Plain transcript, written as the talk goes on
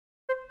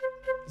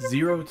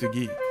Zero to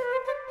Geek.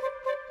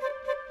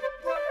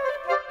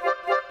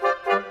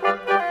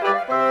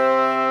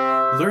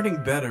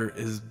 Learning better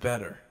is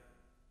better.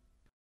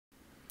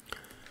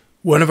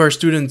 One of our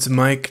students,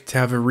 Mike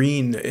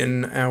Tavarine,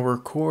 in our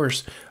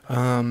course,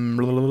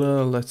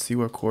 let's see,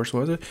 what course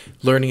was it?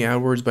 Learning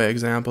AdWords by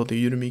Example,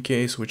 the Udemy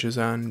case, which is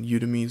on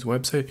Udemy's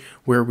website,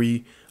 where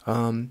we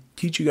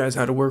teach you guys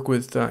how to work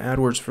with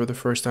AdWords for the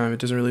first time. It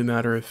doesn't really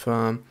matter if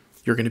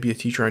you're going to be a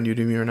teacher on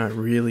Udemy or not,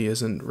 really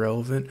isn't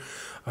relevant.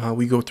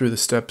 We go through the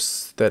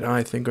steps that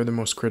I think are the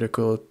most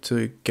critical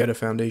to get a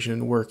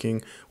foundation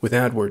working with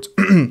AdWords.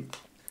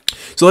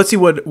 So let's see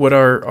what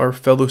our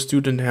fellow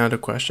student had a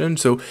question.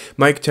 So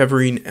Mike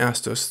Tavarine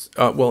asked us,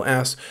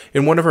 asked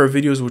in one of our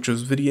videos, which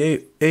was video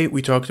 8,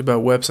 we talked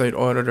about Website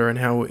Auditor and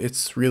how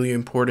it's really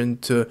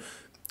important to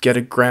get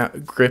a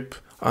grip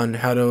on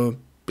how to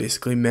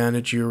basically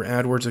manage your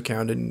AdWords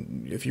account.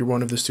 And if you're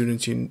one of the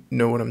students, you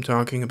know what I'm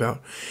talking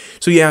about.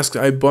 So he asked,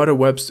 I bought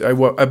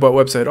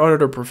Website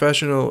Auditor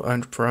Professional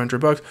for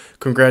 $100.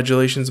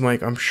 Congratulations,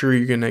 Mike. I'm sure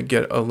you're gonna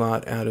get a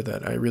lot out of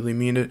that. I really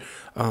mean it.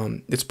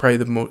 It's probably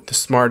the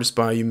smartest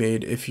buy you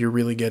made if you're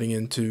really getting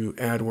into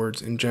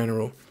AdWords in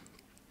general.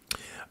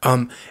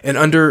 And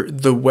under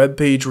the web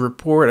page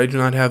report, I do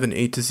not have an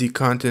A to Z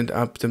content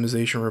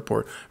optimization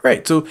report.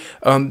 Right. So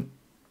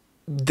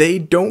they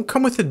don't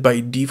come with it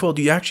by default.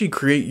 You actually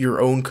create your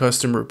own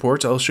custom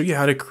reports. I'll show you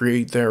how to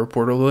create that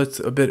report. Although it's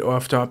a bit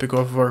off topic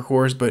off of our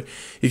course, but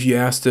if you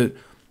asked it,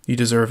 you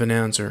deserve an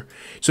answer.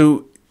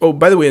 So, oh,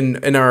 by the way,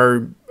 in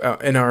our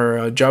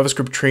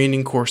JavaScript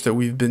training course that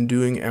we've been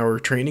doing our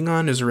training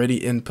on is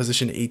already in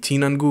position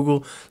 18 on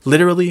Google,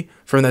 literally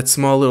from that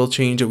small little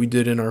change that we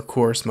did in our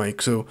course,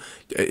 Mike. So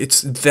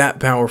it's that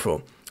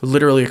powerful.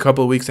 Literally a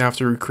couple of weeks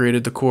after we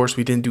created the course,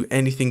 we didn't do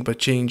anything but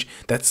change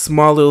that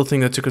small little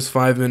thing that took us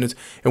 5 minutes,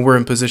 and we're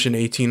in position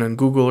 18 on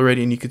Google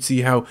already. And you can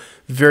see how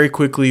very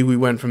quickly we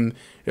went from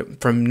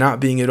not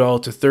being at all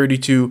to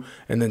 32,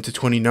 and then to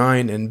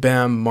 29, and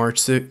bam,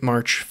 March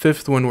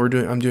 5th, when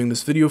I'm doing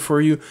this video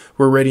for you,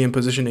 we're already in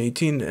position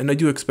 18, and I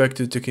do expect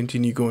it to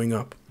continue going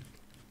up.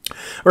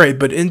 All right,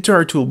 but into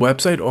our tool,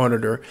 Website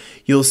Auditor,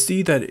 you'll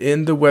see that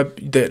in the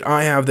that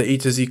I have the A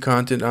to Z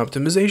content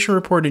optimization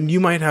report, and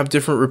you might have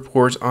different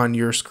reports on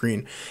your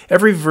screen.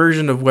 Every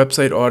version of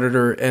Website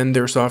Auditor and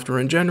their software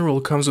in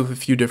general comes with a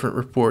few different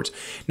reports.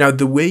 Now,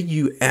 the way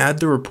you add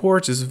the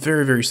reports is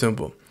very, very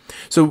simple.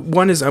 So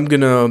one is I'm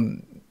going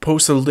to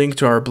post a link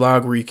to our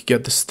blog where you can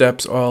get the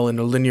steps all in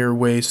a linear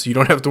way, so you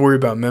don't have to worry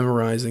about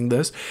memorizing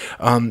this.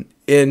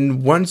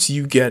 And once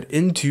you get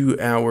into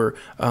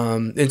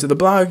into the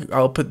blog,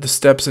 I'll put the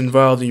steps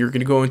involved, and you're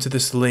going to go into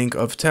this link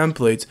of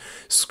templates,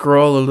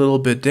 scroll a little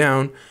bit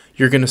down,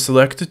 you're going to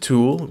select a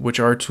tool, which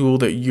our tool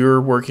that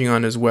you're working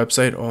on is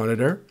Website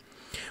Auditor.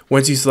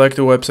 Once you select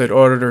the Website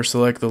Auditor,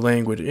 select the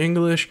language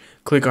English,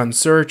 click on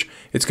search.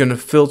 It's going to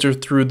filter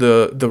through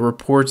the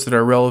reports that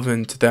are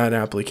relevant to that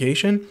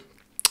application.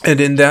 And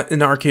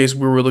in our case,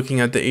 we were looking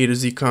at the A to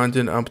Z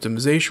content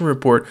optimization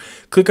report.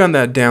 Click on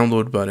that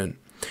download button.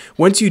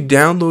 Once you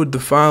download the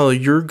file,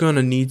 you're going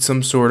to need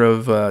some sort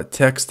of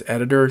text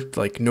editor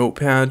like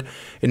Notepad.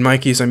 In my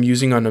case, I'm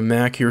using on a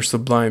Mac here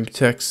Sublime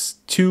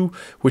Text 2,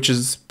 which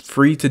is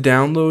free to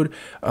download.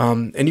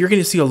 And you're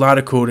going to see a lot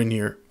of code in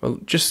here.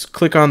 Just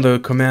click on the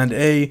Command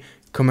A,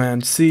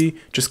 Command C,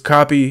 just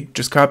copy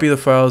the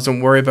files.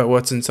 Don't worry about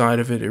what's inside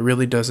of it. It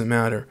really doesn't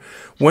matter.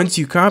 Once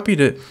you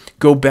copied it,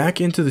 go back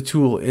into the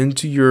tool,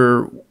 into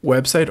your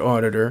Website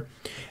Auditor,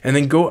 and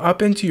then go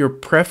up into your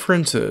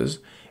preferences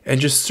and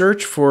just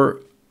search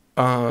for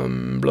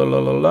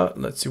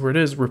let's see where it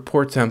is,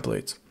 report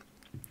templates.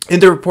 In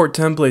the report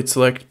template,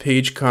 select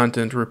page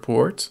content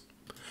reports.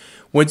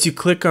 Once you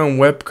click on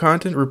web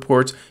content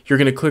reports, you're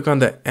going to click on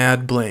the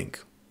add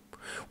blank.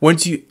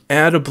 Once you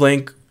add a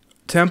blank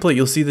template,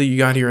 you'll see that you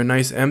got here a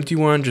nice empty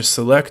one. Just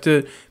select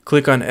it,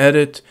 click on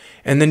edit,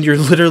 and then you're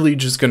literally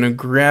just going to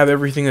grab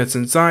everything that's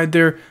inside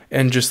there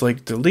and just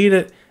like delete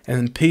it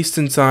and paste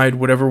inside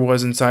whatever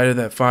was inside of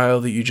that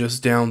file that you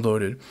just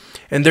downloaded.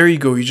 And there you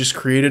go. You just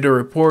created a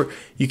report.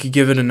 You could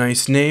give it a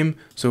nice name.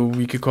 So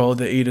we could call it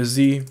the A to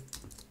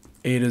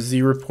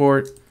Z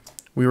report.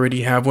 We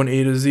already have one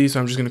A to Z, so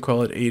I'm just going to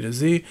call it A to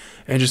Z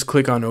and just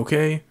click on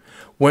OK.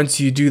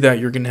 Once you do that,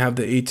 you're going to have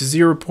the A to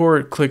Z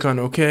report. Click on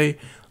OK.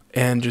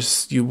 And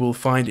you will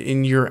find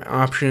in your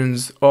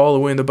options all the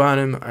way in the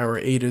bottom our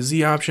A to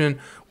Z option.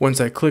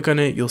 Once I click on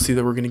it, you'll see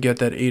that we're going to get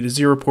that A to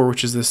Z report,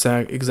 which is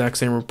the exact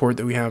same report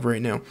that we have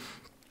right now.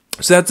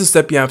 So that's the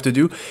step you have to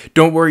do.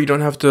 Don't worry, you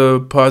don't have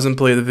to pause and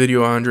play the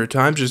video 100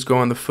 times. Just go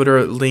on the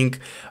footer link,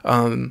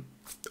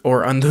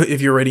 or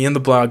if you're already in the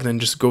blog, then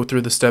just go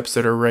through the steps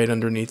that are right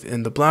underneath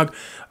in the blog.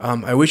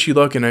 I wish you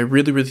luck, and I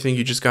really, really think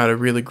you just got a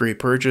really great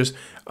purchase.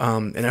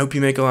 And I hope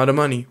you make a lot of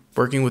money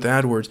working with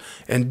AdWords.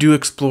 And do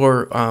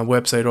explore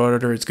Website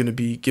Auditor. It's going to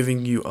be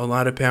giving you a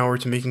lot of power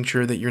to making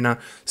sure that you're not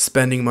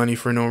spending money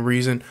for no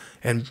reason,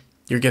 and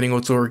you're getting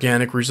also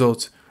organic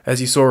results. As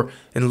you saw,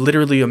 in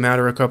literally a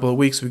matter of a couple of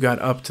weeks, we got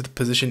up to the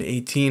position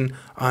 18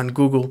 on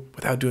Google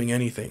without doing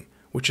anything.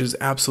 which is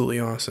absolutely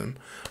awesome.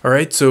 All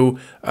right, so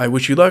I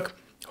wish you luck.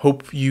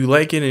 Hope you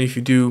like it, and if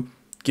you do,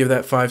 give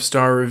that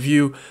 5-star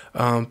review,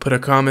 put a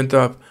comment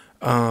up,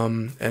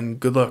 and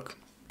good luck.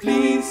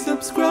 Please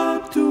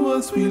subscribe to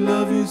us, we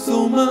love you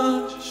so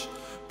much.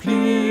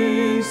 Please.